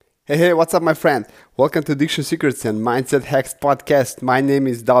Hey, what's up, my friend? Welcome to Addiction Secrets and Mindset Hacks podcast. My name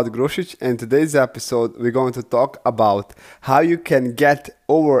is Daud Grosic, and today's episode, we're going to talk about how you can get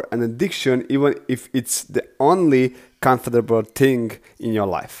over an addiction even if it's the only comfortable thing in your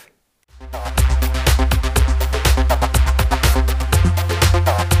life.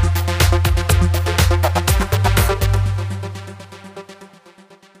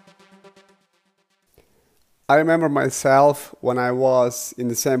 I remember myself when I was in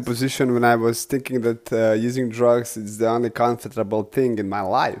the same position when I was thinking that using drugs is the only comfortable thing in my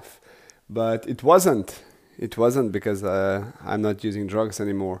life. But it wasn't. It wasn't because I'm not using drugs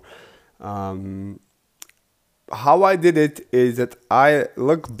anymore. How I did it is that I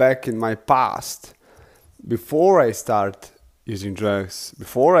look back in my past before I start using drugs,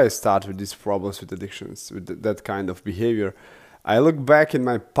 before I start with these problems with addictions, with that kind of behavior. I look back in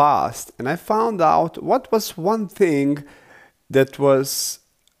my past and I found out what was one thing that was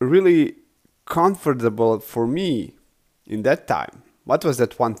really comfortable for me in that time. What was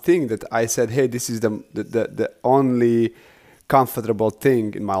that one thing that I said, hey, this is the only comfortable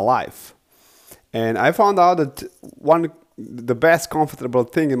thing in my life? And I found out that the best comfortable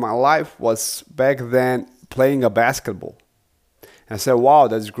thing in my life was back then playing a basketball. And I said, wow,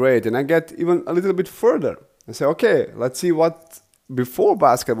 that's great. And I get even a little bit further. I say, okay, let's see what before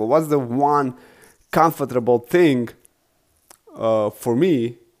basketball, what's the one comfortable thing for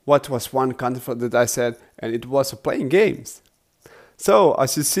me? What was one comfortable that I said? And it was playing games. So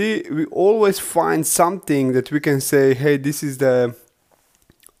as you see, we always find something that we can say, hey, this is the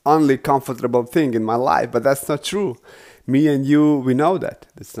only comfortable thing in my life. But that's not true. Me and you, we know that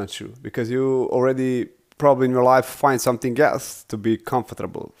that's not true because you already probably in your life find something else to be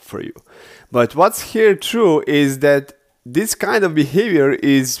comfortable for you. But what's here true is that this kind of behavior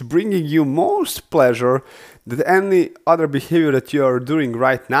is bringing you most pleasure than any other behavior that you are doing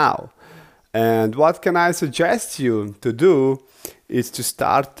right now. And what can I suggest you to do is to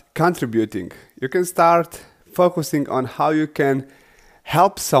start contributing. You can start focusing on how you can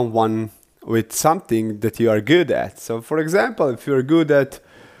help someone with something that you are good at. So for example, if you're good at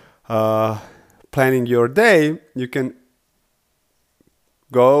planning your day, you can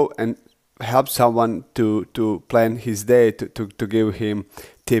go and help someone to plan his day, to give him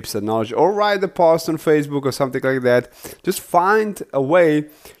tips and knowledge, or write a post on Facebook or something like that. Just find a way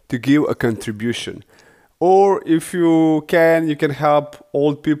to give a contribution. Or if you can help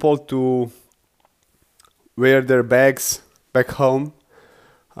old people to wear their bags back home.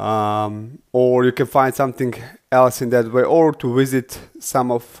 Or you can find something else in that way, or to visit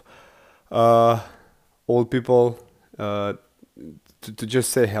some of old people, to just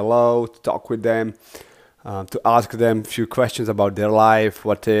say hello, to talk with them, to ask them a few questions about their life,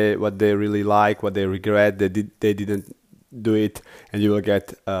 what they really like, what they regret, they didn't do it, and you will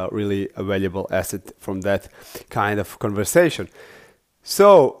get really a valuable asset from that kind of conversation.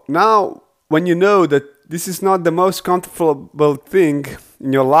 So now when you know that this is not the most comfortable thing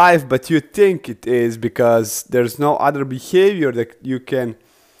in your life, but you think it is because there's no other behavior that you can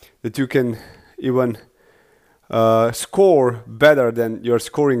even score better than you're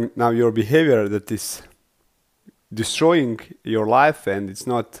scoring now your behavior that is destroying your life and it's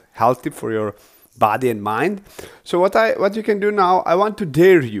not healthy for your body and mind. So what you can do now, I want to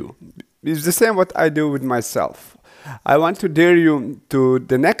dare you. It's the same what I do with myself. I want to dare you to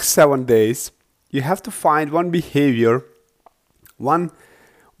the next 7 days. You have to find one behavior, one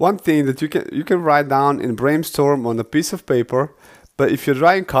thing that you can write down and brainstorm on a piece of paper. But if you're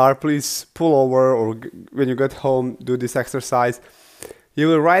driving car, please pull over, or when you get home, do this exercise. You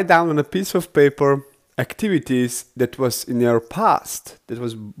will write down on a piece of paper activities that was in your past that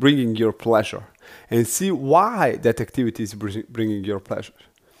was bringing your pleasure, and see why that activity is bringing your pleasure,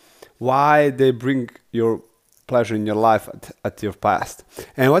 why they bring your pleasure in your life at your past.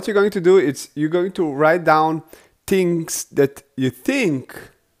 And what you're going to do is you're going to write down things that you think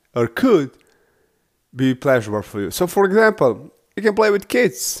or could be pleasurable for you. So for example, you can play with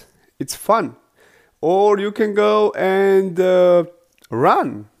kids. It's fun. Or you can go and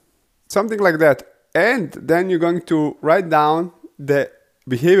run. Something like that. And then you're going to write down the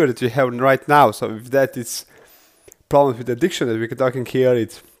behavior that you have right now. So if that is problems with addiction that we're talking here,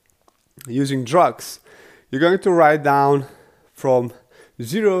 it's using drugs. You're going to write down from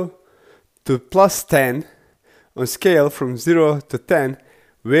 0 to plus 10 on scale from 0 to 10,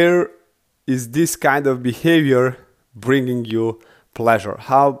 where is this kind of behavior bringing you pleasure?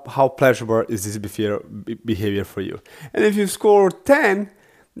 How pleasurable is this behavior for you? And if you score 10,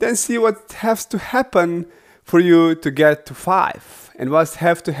 then see what has to happen for you to get to 5, and what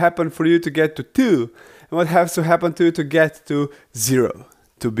has to happen for you to get to 2, and what has to happen to you to get to 0.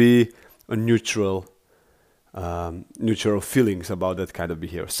 to be a neutral feelings about that kind of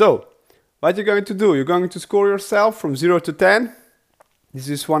behavior. So what you're going to do, you're going to score yourself from 0 to 10. This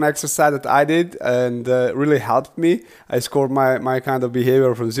is one exercise that I did and really helped me. I scored my kind of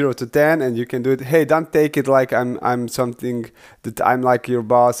behavior from 0 to 10, and you can do it. Hey, don't take it like I'm something that I'm like your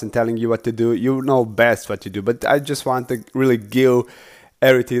boss and telling you what to do. You know best what to do. But I just want to really give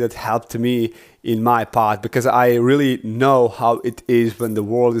everything that helped me in my part, because I really know how it is when the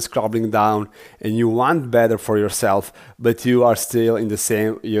world is crumbling down and you want better for yourself, but you are still in the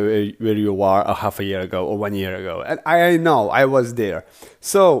same where you were a half a year ago or 1 year ago. And I know I was there.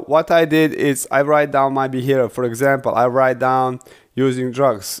 So what I did is I write down my behavior. For example, I write down using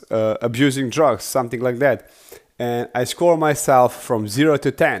drugs, abusing drugs, something like that. And I score myself from 0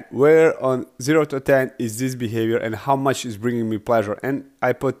 to 10. Where on 0 to 10 is this behavior and how much is bringing me pleasure? And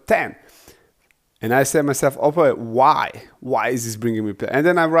I put 10. And I say myself, okay, why? Why is this bringing me pleasure? And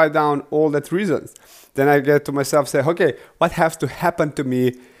then I write down all that reasons. Then I get to myself, say, okay, what has to happen to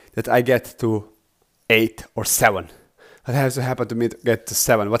me that I get to 8 or 7? What has to happen to me to get to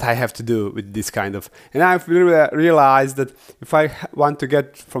 7? What I have to do with this kind of... And I've realized that if I want to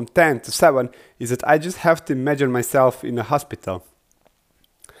get from 10 to 7, is that I just have to imagine myself in a hospital.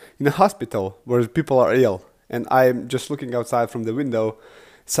 In a hospital where people are ill. And I'm just looking outside from the window.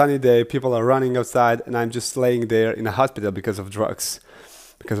 Sunny day, people are running outside, and I'm just laying there in a hospital because of drugs.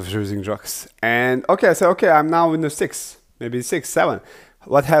 Because of using drugs. And okay, so okay, I'm now in the 6. Maybe 6, 7.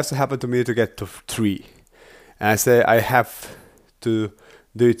 What has to happen to me to get to 3? And I say I have to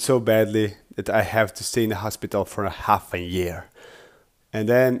do it so badly that I have to stay in the hospital for a half a year. And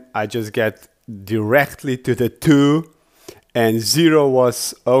then I just get directly to the 2, and 0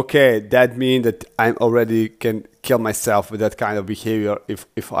 was, okay, that means that I already can kill myself with that kind of behavior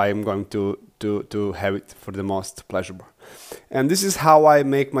if I am going to have it for the most pleasurable. And this is how I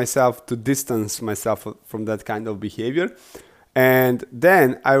make myself to distance myself from that kind of behavior. And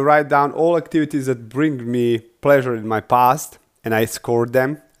then I write down all activities that bring me pleasure in my past, and I scored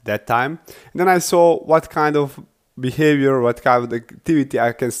them that time. And then I saw what kind of behavior, what kind of activity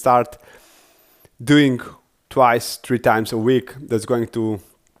I can start doing 2, 3 times a week that's going to,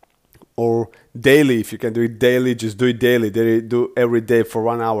 or daily. If you can do it daily, just do it daily. Do every day for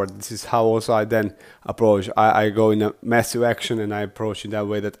 1 hour. This is how also I then approach. I go in a massive action, and I approach in that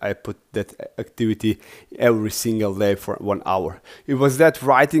way that I put that activity every single day for 1 hour. It was that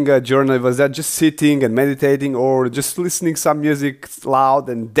writing a journal, it was that just sitting and meditating, or just listening some music loud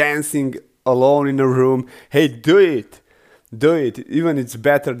and dancing alone in a room. Hey, do it. Do it. Even it's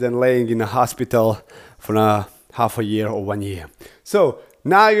better than laying in a hospital for a half a year or 1 year. So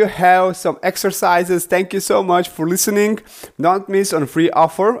now you have some exercises. Thank you so much for listening. Don't miss on free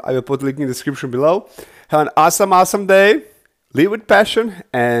offer. I will put link in the description below. Have an awesome day. Live with passion,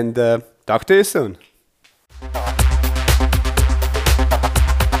 and talk to you soon.